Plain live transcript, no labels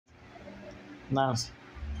Nancy,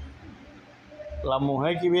 la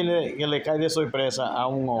mujer que viene, que le cae de sorpresa a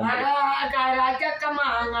un hombre. Agárrate a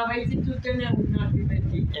camarón a ver si tú tienes una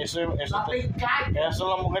divertida. Eso esas son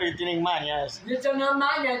las mujeres que tienen maña. Eso no es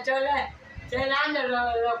maña, eso es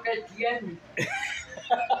lo que tiene.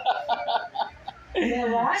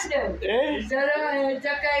 Eso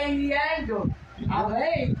que viendo. A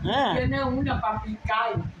ver, tiene una para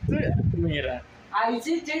picar. Mira. Ahí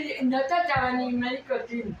sí, no te estaba ni médico,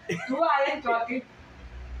 sí. Tú adentro aquí.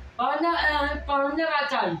 ¿Por dónde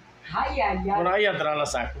vas a ir? Ay. Por ahí atrás la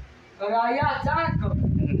saco. Por allá saco.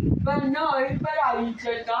 Pues no, es para ahí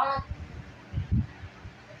se está.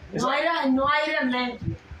 No hay remedio.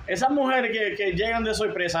 Esas mujeres que llegan de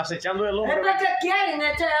sorpresa acechando el hombre. Es porque quieren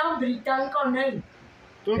este hombre y están con él.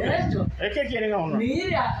 ¿Tú Eso. Es que quieren a uno.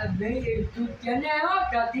 Mira, tú tienes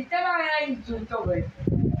otra, a ti te va a dar insulto, güey.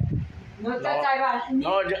 No te salva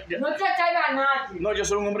nadie. No, yo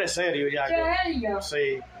soy un hombre serio ya. ¿Serio?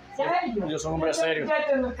 Sí. ¿Serio? Yo soy un hombre serio.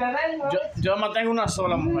 Yo Yo más tengo una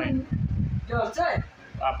sola mujer. Yo sé.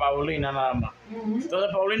 A Paulina nada más.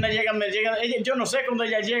 Entonces Paulina llega, yo no sé cuándo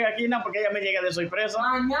ella llega aquí, no, porque ella me llega de sorpresa.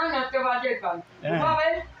 Mañana te va a llegar. ¿Tú vas a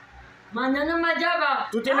ver? Mañana me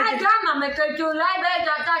llama. Llámame que tu live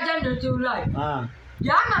está yendo tu live.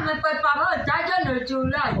 Llámame, por favor, está yendo tu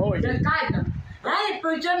live. Te caiga. Ay,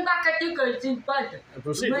 pues yo un paquetico de 50.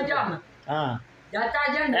 Pues sí, me llama. Ya está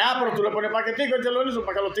yendo. Pero tú le pones paquetico y te lo hizo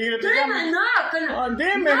para que los tigres te llamen. Dime, no, que no.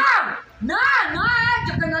 Dime. No,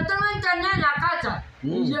 eso, que no tengo internet en la casa.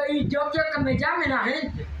 Y yo quiero que me llame la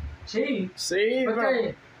gente. Sí. Sí,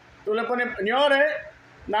 porque tú le pones, señores,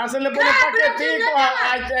 Nancy le pone paquetico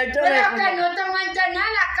al teléfono. Pero que no tengo internet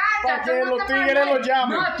en la casa. Para que los tigres lo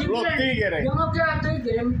llamen. Los tigres. Yo no quiero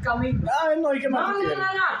tigres en mi camino. Ay, no, ¿y qué más tú quieres? No.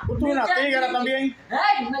 ¿Tú eres una tigra también?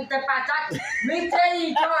 ¡Ey, me te pasaste!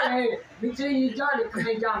 Mis seguidores que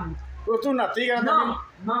me llaman. ¿Tú eres una tigra también?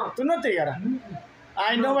 No. ¿Tú no eres tigra?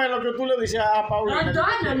 Ay, no ves lo que tú le dices a Paulina.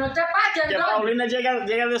 Antonio, no te pases, que Paulina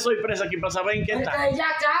llega de sorpresa aquí para saber en qué está. Ella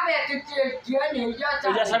sabe a quién tiene,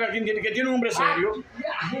 ella sabe a quién tiene, que tiene un hombre serio.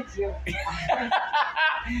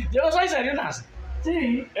 Yo no soy serio, Nancy.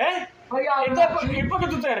 Sí. ¿Y por qué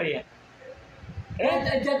tú te ríes?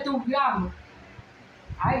 De tu gramo.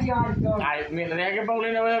 Ay, Antonio. Ay, mira, deja que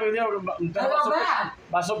Paulina vea el video.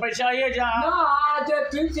 Va a sospechar y ella. No, de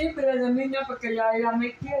ti sí, pero de mí no, porque ella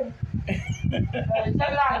me quiere.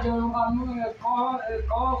 Yo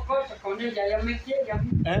cojo cosas con ella me quiere a mí.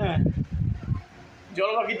 Yo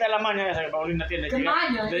le voy a quitar la maña esa que Paulina tiene. ¿Qué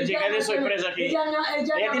maña? De llegar de sorpresa aquí. Ella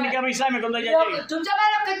tiene que avisarme cuando ella llegue. Tú sabes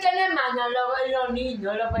lo que tiene maña, los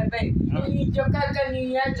niños, los bebés. Y yo creo que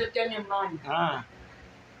ni eso tiene maña.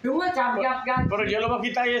 Tú me sabes. Pero yo le voy a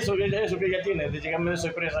quitar eso que ella tiene, de llegarme de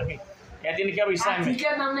sorpresa aquí. Ella tiene que avisarme. Así que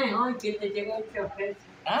es más mejor que te llegue de sorpresa.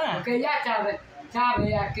 Porque ella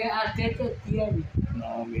sabe a qué te tiene.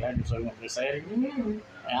 No, mira, yo soy un hombre serio.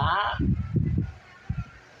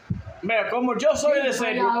 Mira, como yo soy de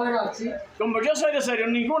serio,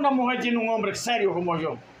 ninguna mujer tiene un hombre serio como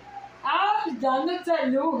yo. Dándote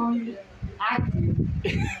lujo.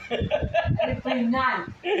 El final.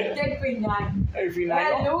 El final.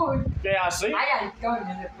 ¿Qué hace? Ay,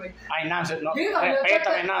 Antonio, después. Ay, Nancy, no.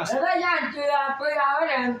 Respétame, Nancy. Pues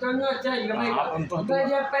ahora Antonio es serio, me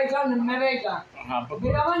bella.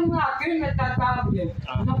 Mira, bueno, aquí me está bien.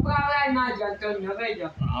 No puedo hablar más de Antonio,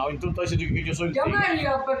 bella. Y tú estás diciendo que yo soy yo me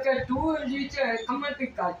río porque tú dices, ¿cómo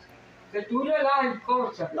explicaste? Que tú le das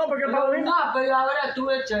cosas. No, porque Paulina. No, pero ahora tú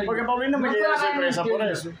eres serio. Porque Paulina me llega de sorpresa por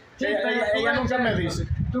eso. Sí, ella nunca me dice.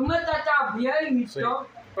 Tú me tratas bien y todo.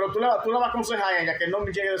 Pero tú le vas a aconsejar a ella que no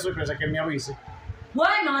me llegue de sorpresa, que me avise.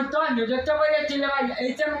 Bueno, Antonio, yo te voy a decir, vaya,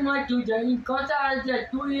 esta no es tuya, y cosas de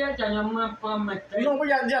tuya ya no me puedo meter. No, pues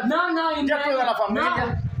ya tú eres de la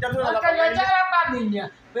familia. Ya tú eres de la familia. Porque yo soy de la familia,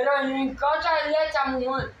 pero en cosas de esa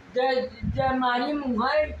mujer, de marido y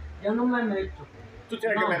mujer, yo no me meto. ¿Tú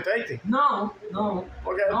tienes que meterte? No.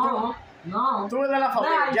 Porque no. Tú eres de la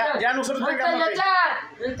familia. Ya nosotros tengamos a ti.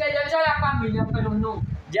 Es que yo soy de la familia, pero no.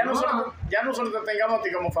 Ya nosotros te tengamos a ti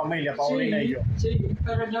como familia, Paulina y yo. Sí,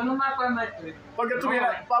 pero yo no me puedo meter. Porque tú vienes,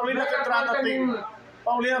 Paulina te trata a ti.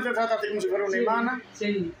 Paulina te trata a ti como si fuera una hermana.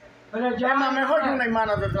 Sí, pero yo. Es más, mejor que una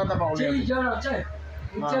hermana te trata a Paulina. Sí, yo lo sé.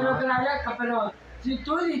 Y te lo agradezco, pero si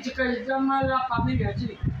tú dices que yo me la familia,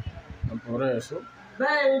 sí. No, por eso.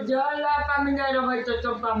 Ve, yo la familia de los Betos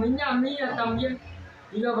son familia mía también.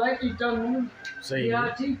 Y los Betos y todo el mundo. Sí. Y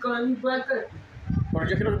así, con igual que. Pero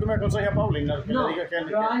yo quiero que tú me aconsejes a Paulina, que le diga que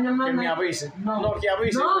me avise. No, que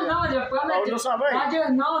avise. No, después me... Paul no sabe.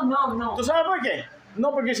 No. ¿Tú sabes por qué?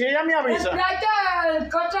 No, porque si ella me avisa.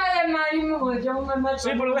 Cosa de marismo, yo me meto.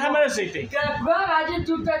 Sí, pero déjame decirte. Que prueba y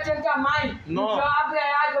tú te sientas mal. No. Yo hable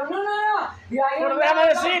algo. No. Y ahí Pero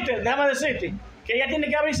déjame decirte que ella tiene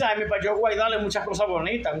que avisarme para yo guardarle muchas cosas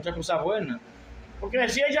bonitas, muchas cosas buenas. Porque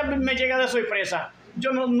si ella me llega de sorpresa,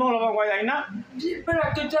 yo no lo voy a guardar en nada. Sí, pero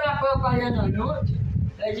tú te la puedes guardar en la noche.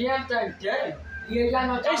 El día está entero. Y ella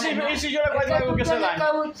no sabe ¿Y si yo le guardo algo que se dañe?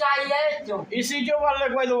 ¿Y si yo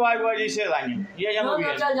le guardo algo allí y se daña? Y ella no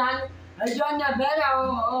viene. No se daña. Eso en nevera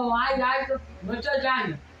o hay algo, no se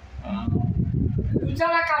daña. Usa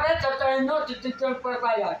la cabeza toda la noche, tú te lo puedes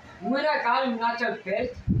guardar. Un regalo, una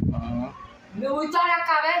sorpresa. Me usa la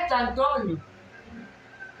cabeza, Antonio.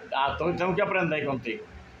 Tengo que aprender contigo.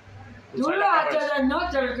 Tú lo haces de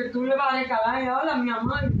noche, lo que tú le vas a regalar. Hola, mi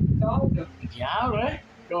amor. Todo. Diablo,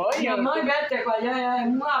 Mi amor, vete,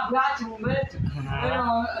 un abrazo, un beso. Pero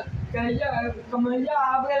que ella, como ella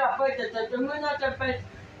abre la puerta, te toma una sorpresa.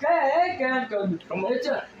 ¿Qué es, Antonio? ¿Cómo?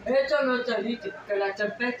 Eso no se dice, que la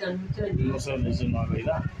sorpresa no se dice. No se dice, no es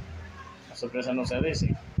verdad. La sorpresa no se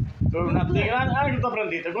dice. Algo tú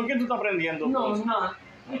aprendiste. ¿Con quién tú estás aprendiendo? No,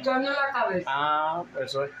 echando la cabeza.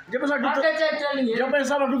 Eso es. Yo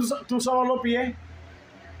pensaba que tú usabas los pies.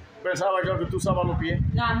 Pensaba yo que tú usabas los pies.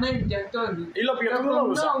 La mente, Antonio. ¿Y los pies tú no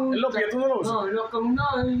los usas? ¿Los pies tú no los usas? No, lo que uno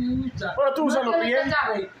usa. Pero tú usas los pies.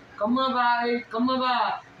 ¿Cómo va a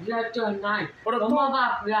retornar? ¿Cómo va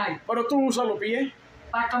a hablar? Pero tú usas los pies.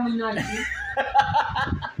 Para caminar, sí.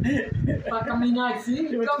 Para caminar, sí.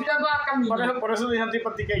 ¿Cómo te vas a caminar? Por eso dije a ti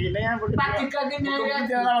patica guinea. Patica guinea. Tú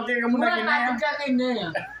tienes la patica como una guinea.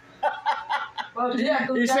 Patica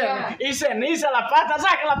guinea. Y ceniza la pata,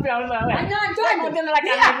 saca la pierna. Ay, no, Antonio. Tiene la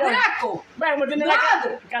canilla. Ve cómo tiene la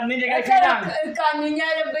canilla que hay final. El canilla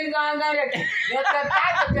de pegada. Lo que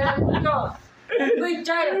pasa que le gustó. Muy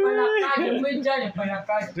chévere para la calle, muy chévere para la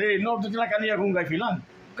calle. Sí, no, tú tienes la canilla con un gaifilán.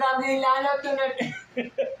 Gavilán no tiene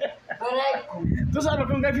fresco. ¿Tú sabes lo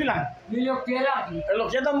que es un gaifilán? Ni lo quiero aquí. Los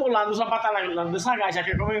que andan volando esa pata de esa gacha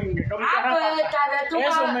que comen Pues tal vez tú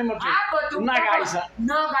eso mismo que pues tú una gaisa.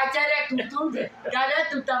 No, gacha eres tú. Tal vez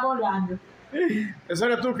tú estás volando. Eso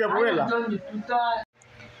eres tú que vuela. Antonio, tú estás...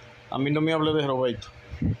 A mí no me hable de Roberto.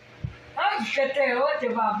 Ay, que te oye,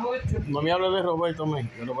 baboso. No me hable de Roberto,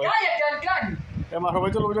 Cállate, Antonio. Además,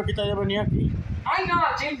 Roberto lo vino a quitar, ya venía aquí. Ay, no,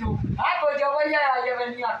 así no. Pues yo voy a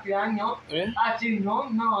venir aquí, ¿no? Así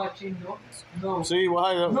no, así no. Sí, vas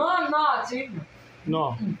a ir. No, así no.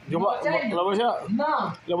 No, yo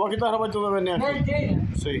le voy a quitar a Roberto de venir aquí. Mentira.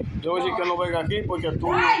 Sí, yo voy a decir que no venga aquí porque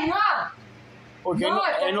tú... ¡Ay, no! Porque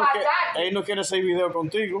él no quiere hacer video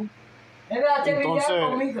contigo. Él va a hacer video Entonces,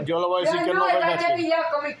 conmigo. yo le voy a decir que no venga aquí. Video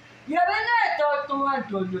conmigo. Y a ver esto, tú,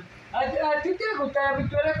 Antonio. ¿A ti te gusta la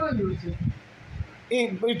pistola con luces?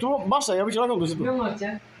 ¿Y tú vas a ir a pistola con luces tú? Yo no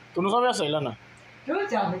sé. ¿Tú no sabes hacerla, Ana? ¿Tú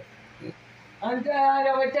sabes? Antes a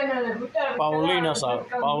la vecina le gusta la Paulina sabe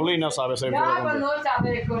hacer pistola con luces. No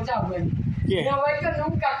sabe cosas buenas. ¿Quién? Roberto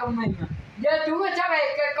nunca conmigo. Tú no sabes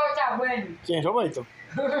qué cosas buenas. ¿Quién, Roberto?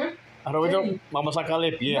 A Roberto, sí. Vamos a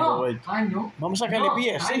sacarle pie, Roberto. Ay, no. Vamos a sacarle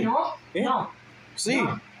pie, sí. Ay, no. No. Sí.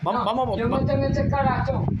 No. Vamos. Yo no tengo ese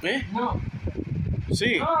corazón. No.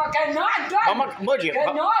 Sí. No, que no,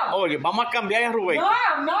 Antonio. Oye, vamos a cambiar a Roberto.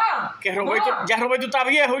 No. Que Roberto, ya Roberto está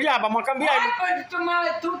viejo ya, vamos a cambiar. Ay,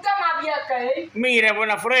 pero tú estás más vieja que él. Mire,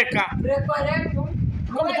 buena fresca. Correcto.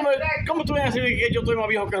 ¿Cómo tú vienes a decir que yo estoy más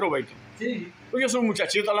viejo que Roberto? Sí. Pues yo soy un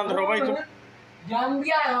muchachito hablando de Roberto. Ya un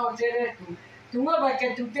viejo eres tú. Tú no ves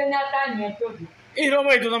que tú tienes ataña todo. Y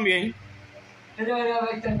Roberto también. Pero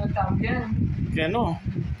Roberto no está bien. Que no.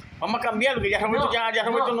 Vamos a cambiarlo, que ya Roberto,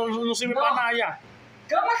 Roberto no sirve para nada ya.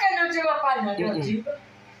 ¿Cómo que no sirve para nada? No sirve.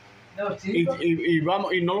 No sirve.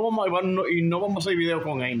 Y no vamos a hacer video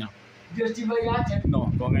con Eina. Yo sí voy a hacer.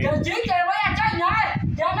 No, con Eina. Yo sí que le voy a hacer nada.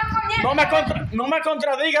 Ya no comienzo. No me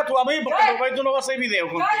contradigas tú a mí porque Roberto no va a hacer video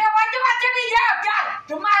contigo. No, Roberto va a hacer video ya.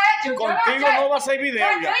 Tú me has hecho. Contigo no va a hacer video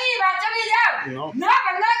ya. Sí, va a hacer video. No,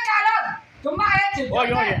 pero no es calor. Tú me has hecho.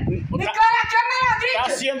 Oye. Mi corazón me lo dice. Está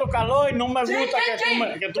haciendo calor y no me gusta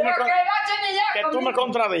que tú me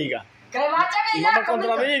contradigas. Que va a hacer video. No me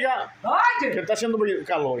contradigas. Oye. Que está haciendo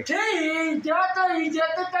calor. Sí, yo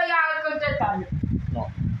te estoy contestando.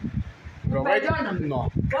 No. Roberto, Perdóname. no.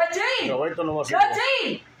 ¿Que sí? Roberto no va a hacer ¿Que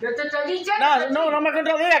sí? Yo te estoy diciendo. No me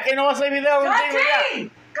contradigas que no va a hacer video contigo ya.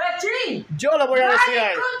 ¿Que sí? Yo le voy a decir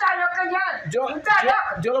a él. Yo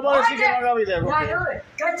le voy a decir que no haga video contigo.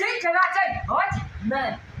 ¿Que sí? ¿Que va a hacer? Oye,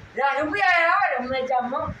 la rubia de oro me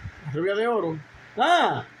llamó. ¿Rubia de oro?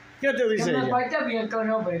 ¿Qué te dice ella? Que me porte bien con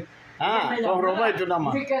Roberto. Con Roberto nada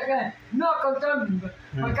más. No, con todo el mundo.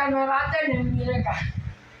 Porque me va a tener mi acá.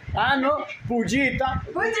 Ah, no, pullita.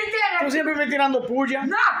 Pullita. Tú siempre me tirando puya.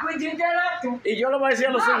 No, pullita era tú. Y yo le voy a decir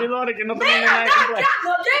a los seguidores que no tenemos nada de No,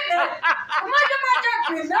 dime. ¿Cómo te vas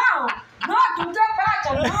a cuidar? No, tú te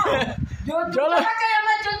pasas, no. Yo tú sabes que yo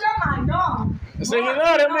me echo mal, no.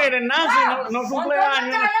 Seguidores, miren, Nancy no cumple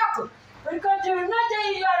años. Porque si no te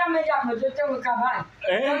y ahora me llamo, yo tengo que acabar.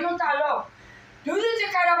 Yo no está loco. Tú dices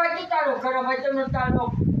que Caraballo está loco, Caraballo no está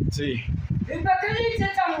loco. Sí. ¿Y para qué dice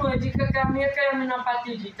esa mujer? Dice que a mí es que dame una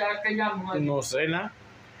pastillita que ella mujer. No sé nada.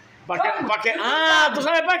 ¿Para qué? Ah, ¿tú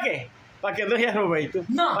sabes para qué? Para que dejes a Roberto.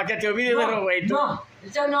 No. Para que te olvides de Roberto. No,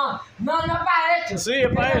 eso no. No para eso. Sí,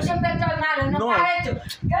 es para eso. Yo siempre estoy mala, no para eso.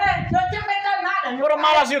 ¿Qué? Yo siempre estoy mala. Pero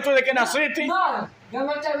mala ha sido tú desde que naciste. No, yo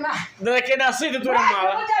no estoy mala. Desde que naciste tú eres mala.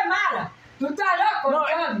 Yo no estoy mala. Tú estás loco,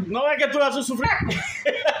 no es que tú vas a sufrir.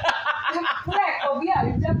 Fresco,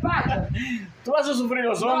 bien, ¿qué pasa? Tú vas a sufrir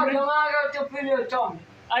los hombres. No, yo no hago sufrir los hombres.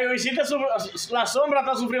 Ay, hoy sí la sombra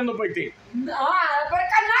está sufriendo por ti. No,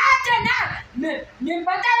 porque no hace nada. Ni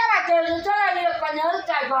importa la batalla, yo solo digo, cuando yo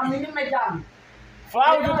salgo, a mí no me llaman.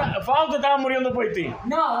 Fausto estaba muriendo por ti.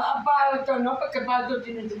 No, Fausto no, porque Fausto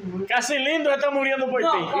tiene su mujer. Casi lindo está muriendo por ti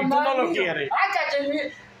y tú no lo quieres.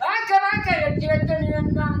 Que va a querer que yo tenía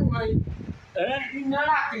una mujer. Y no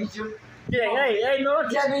la quiso. Bien, no la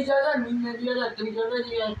quiso. Ya vi yo de mí, me dio de ti, yo le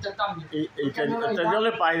di esto también. Y te dio la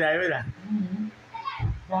espalda, ¿verdad?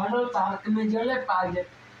 Ya lo sabes, que me dio la espalda.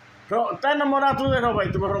 Pero estás enamorado tú de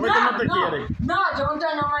Roberto, pero Roberto no te quiere. No, yo no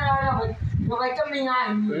estoy enamorado de Roberto. Roberto es mi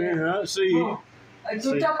ángel. Sí.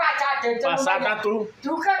 Tú te pasaste. Pasaste tú.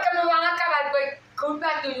 ¿Tú crees que me van a acabar por culpa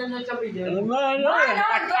tuya en este video? No.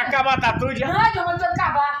 Acabaste tuya. No, yo no te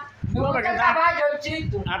acabas. No, porque yo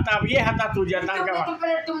chito. Hasta vieja está tuya, está acabada. ¿Tú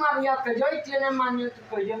crees que tú más vieja que yo y tienes más nietos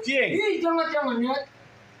que yo? ¿Quién? Sí, yo no tengo nietos.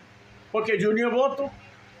 Porque Junior voto.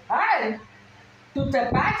 Ay, tú te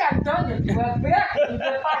pasas, Antonio. Tú eres viejo, tú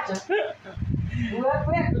te pasas. Tú eres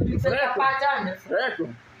viejo, tú te estás pasando. Fresco.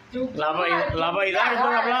 La vaidad que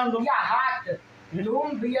estoy hablando. Viajaste. Tú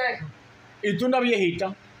un viejo. ¿Y tú una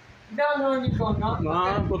viejita? No, Nico, no.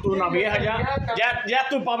 No, pues tú una vieja ya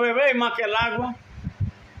tú para beber más que el agua.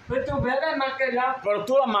 Pues tú bebes más que el agua. Pero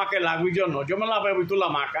tú la macas el agua y yo no. Yo me la bebo y tú la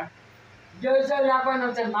macas. Yo soy el agua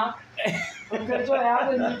no te mato. Porque yo soy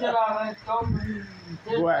agua y no te la tomo.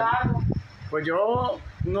 Bueno, pues yo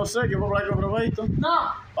no sé, yo voy a hablar con Roberto.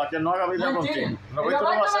 No. Para que no haga vida contigo. Roberto no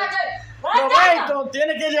va a hacer. Roberto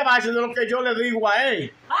tiene que llevarse de lo que yo le digo a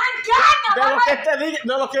él.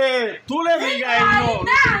 De lo que tú le digas a él,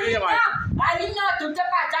 no. Ahí no, tú te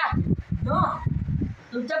pasaste. No.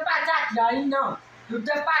 Tú te pasaste, ahí no. Tú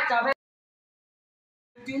te pasas,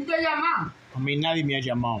 ¿quién te llama? A mí nadie me ha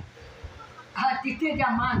llamado. ¿A ti te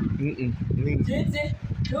llaman? Sí.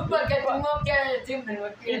 Tú porque tú no quieres decirme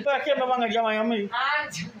lo que... ¿Y para qué me van a llamar a mí?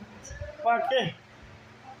 ¿Para qué?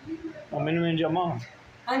 A mí no me han llamado.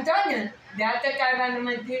 Antonio, déjate que hablando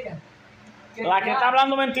mentiras. La que está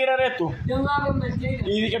hablando mentira eres tú. Yo no hablo mentiras.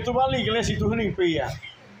 Y que tú vas a la iglesia y tú eres una impía.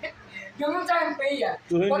 Yo no soy impía,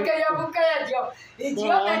 porque yo busqué a Dios. Y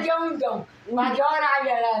Dios me dio un don para yo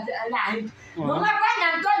orarle a la gente. No me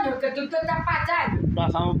vayas, Antonio, que tú te estás pasando.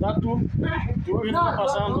 Pasando estás tú. Tú que estás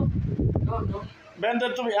pasando. No.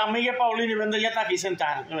 Vende tu amiga Paulina y vende ya está aquí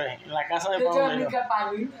sentada en la casa de Paulina. Paulina. Yo soy amiga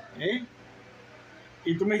Paulina.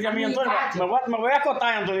 Y tú me dices a mí, Antonio, me voy a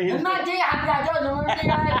acotar, Antonio. Es mentira, hablador, no me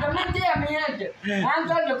digas esto. Es mentira, mi gente.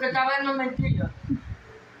 Antonio, que está hablando mentira.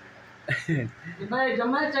 Yo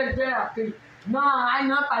me senté aquí. No,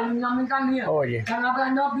 Paulina, amiga mía. Oye. Están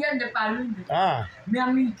hablando bien de Paulina. Mi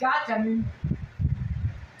amigaza,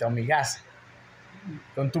 Tu amigaza.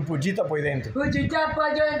 Con tu pullita por dentro. Pullita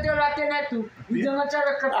por dentro la tienes tú. Y yo no sé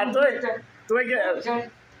lo que tú es que...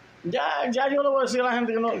 Ya yo le voy a decir a la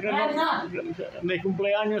gente que no de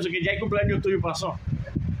cumpleaños, que ya el cumpleaños tuyo pasó.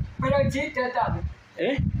 Pero chiste esta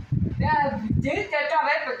vez. Chiste esta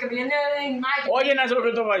vez porque viene en mayo. Oye, no es lo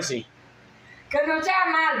que te voy a decir. Que no sea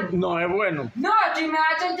malo. No, es bueno. No, si me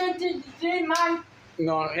hacen sentir mal.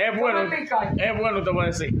 No, es bueno. Es bueno, te voy a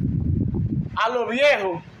decir. A los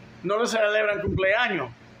viejos no les celebran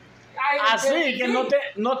cumpleaños. Así que no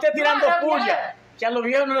te tirando puya. Que a los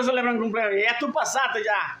viejos no les celebran cumpleaños. Ya tú pasaste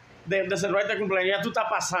ya de celebrarte cumpleaños. Ya tú estás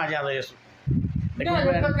pasada ya de eso. No,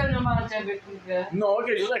 yo creo que no van a hacer cumpleaños. No,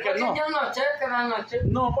 que yo sé que no. Yo no sé que van a hacer.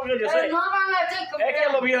 No, porque yo sé. No van a hacer cumpleaños. Es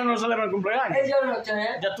que los viejos no celebran cumpleaños. Ellos lo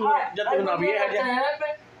sé. Ya tú eres una vieja ya.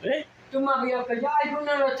 Tú más viejo que yo,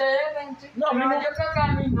 algunos lo celebran. No, a mí no. Yo creo que a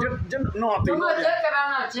mí no. No, a ti no. no. Yo no sé qué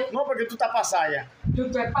van a hacer. No, porque tú estás pasada ya.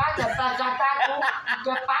 Tú te pasas,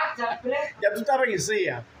 tú te pasas, ya tú estás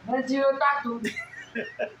vencida. Vencido estás tú.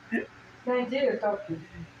 Vencido estás tú.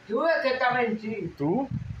 Tú es que estás vencido. ¿Tú?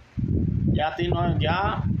 Ya a ti no,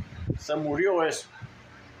 ya Se murió eso.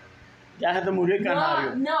 Ya se te murió el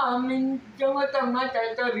canario. No, yo no te mato,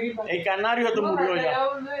 estoy viva. El canario se te murió ya.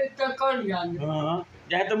 Yo estoy coleando. Ajá.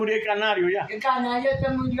 Ya se te murió el canario ya. El canario se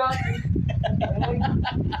murió.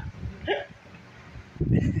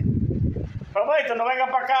 Roberto, no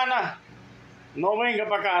venga para acá, nada. No venga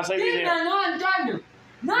para acá a hacer video. No, Antonio.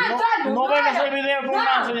 No, Antonio. No venga a hacer video con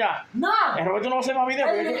Nancy ya. No. Roberto no va a hacer más video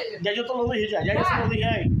porque ya yo te lo dije ya. Ya yo se lo dije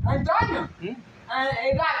ahí. Antonio.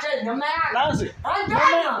 No me hagas. Nancy,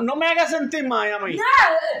 Antonio. no me hagas sentir mal a mí. No.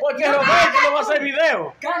 Porque Roberto no va a hacer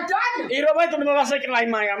video. Antonio. Y Roberto no me va a hacer que la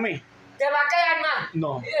mal a mí. Te va a quedar mal.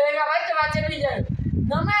 No. Roberto va a hacer video.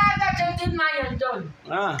 No me hagas sentir mal, Antonio.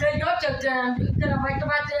 Que yo que Roberto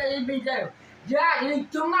va a hacer el video. Ya, y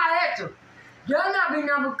tú me has hecho. Yo no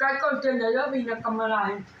vine a buscar contenido, yo vine como la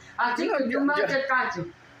gente. Así que tú me haces caso.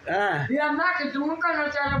 Y además que tú nunca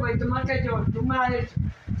conoces a Roberto más que yo, tú me has hecho.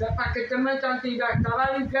 Para que te metan a tirar, estaba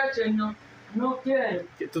en la iglesia y no quiero.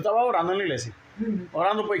 ¿Tú estabas orando en la iglesia?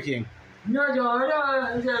 ¿Orando por quién? No, yo oro,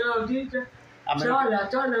 se lo dije. Sola,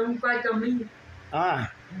 en un cuarto mío.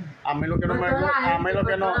 A mí lo que no me gusta, a mí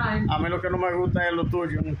lo que no me gusta es lo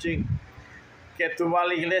tuyo, un ching. Que tú vas a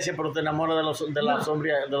la iglesia pero te enamoras de los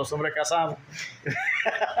hombres casados.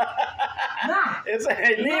 No. Ese es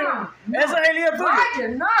el lío. No. Ese es el lío tuyo. Oye,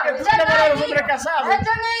 no. Que tú te enamoras de los hombres casados.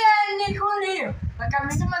 Esto no es ningún lío. Porque a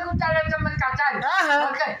mí no me gusta los hombres casados. Ajá.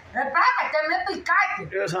 Porque, espérate, me picaste.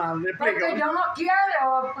 Me Porque explico. yo no quiero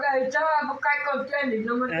echar a buscar contenido y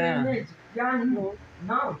no me quieren eso. Ya no.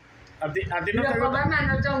 No. A ti no Los te gusta. problemas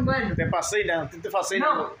no son buenos. Te fascina, a ti te fascina.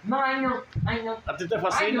 No, ay no. A ti te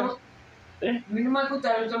fascina. No. A mí no me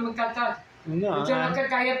gusta los hombres casados. No. Yo lo que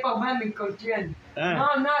caí es por ver mi conciencia. No,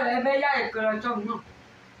 es bella el corazón, no.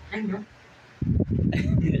 Ay, no.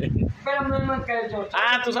 Pero me quedo.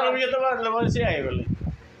 Tú sabes lo que yo le voy a decir a Evelyn.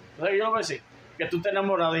 Entonces yo le voy a decir que tú te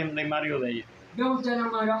enamoras del marido de ella. Yo no estoy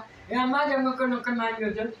enamorado. Y además yo no conozco a marido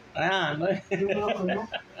de ella. No. Yo no lo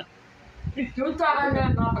conozco. Tú estabas en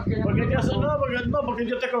el mapa que yo porque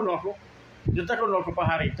yo te conozco. Yo te conozco,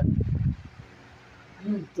 pajarita.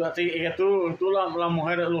 Tú las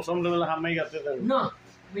mujeres, los hombres de las amigas. No, a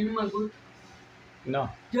mí no me gusta. No.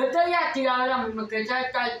 Yo estoy aquí ahora mismo que ya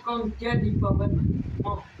está con quien y problema.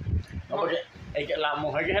 No, porque es que la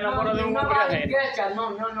mujer que se enamora de un hombre ajeno.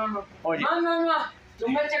 No. Oye. No. Tú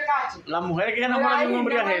me echas caso. Las mujeres que se enamoran de un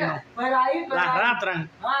hombre ajeno. Las arrastran.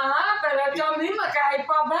 Pero eso mismo que hay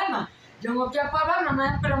problemas. Yo no quiero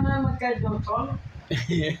problemas, pero me quedo solo.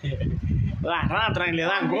 Las arrastran y le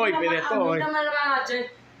dan golpes de todo. A mí no me lo van a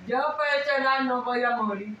hacer. Yo por ese lado no voy a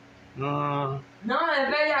morir. No, es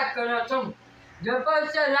bella el corazón. Yo por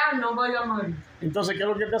ese lado no voy a morir. Entonces, ¿qué es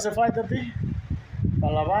lo que te hace falta a ti?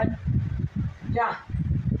 ¿Para lavar? Ya.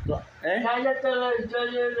 Ya te lo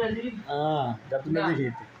dije. Ya tú me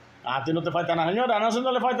dijiste. A ti no te falta nada, señora. A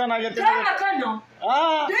no le falta nada. Dime que no.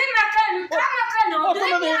 Dime que no.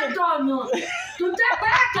 Dime, Antonio. Tú te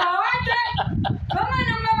faltas, oye. ¿Cómo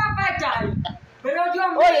no me va a faltar? Pero yo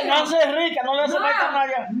oye, Nancy es rica, no le hace falta nada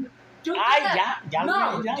ya. Ya.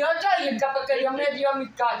 No, yo soy rica porque yo me dio mi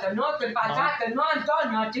casa. No, te pasaste. No,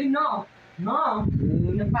 Antonio, así no. No,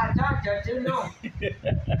 te pasaste, así no.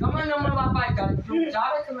 ¿Cómo no me va a faltar? Tú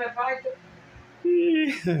sabes que me falta.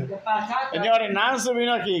 Te pasaste. Señores, Nancy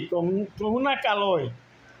vino aquí con una calor.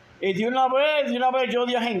 Y de una vez yo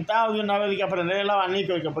de agentado, de una vez dije prender el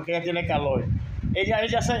abanico porque ella tiene calor. Ella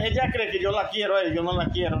cree que yo la quiero, yo no la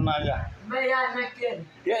quiero nada ya. Me quiere.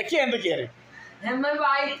 ¿Quién te quiere? Él me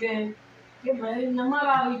va a ir que no me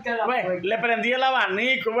va a ir que la puerta. Le prendí el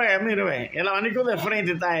abanico, mire, el abanico de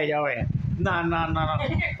frente está ella, No.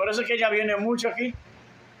 Por eso es que ella viene mucho aquí.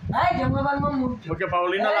 Yo me vengo mucho. Porque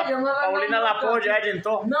Paulina la apoya a ella en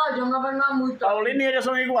todo. No, yo me vengo mucho. Paulina y ella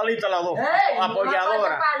son igualitas las dos.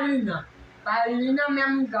 Apoyadoras. Paulina mi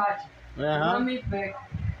amigacha. Ajá. No mi fe.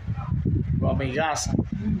 Tu amigaza.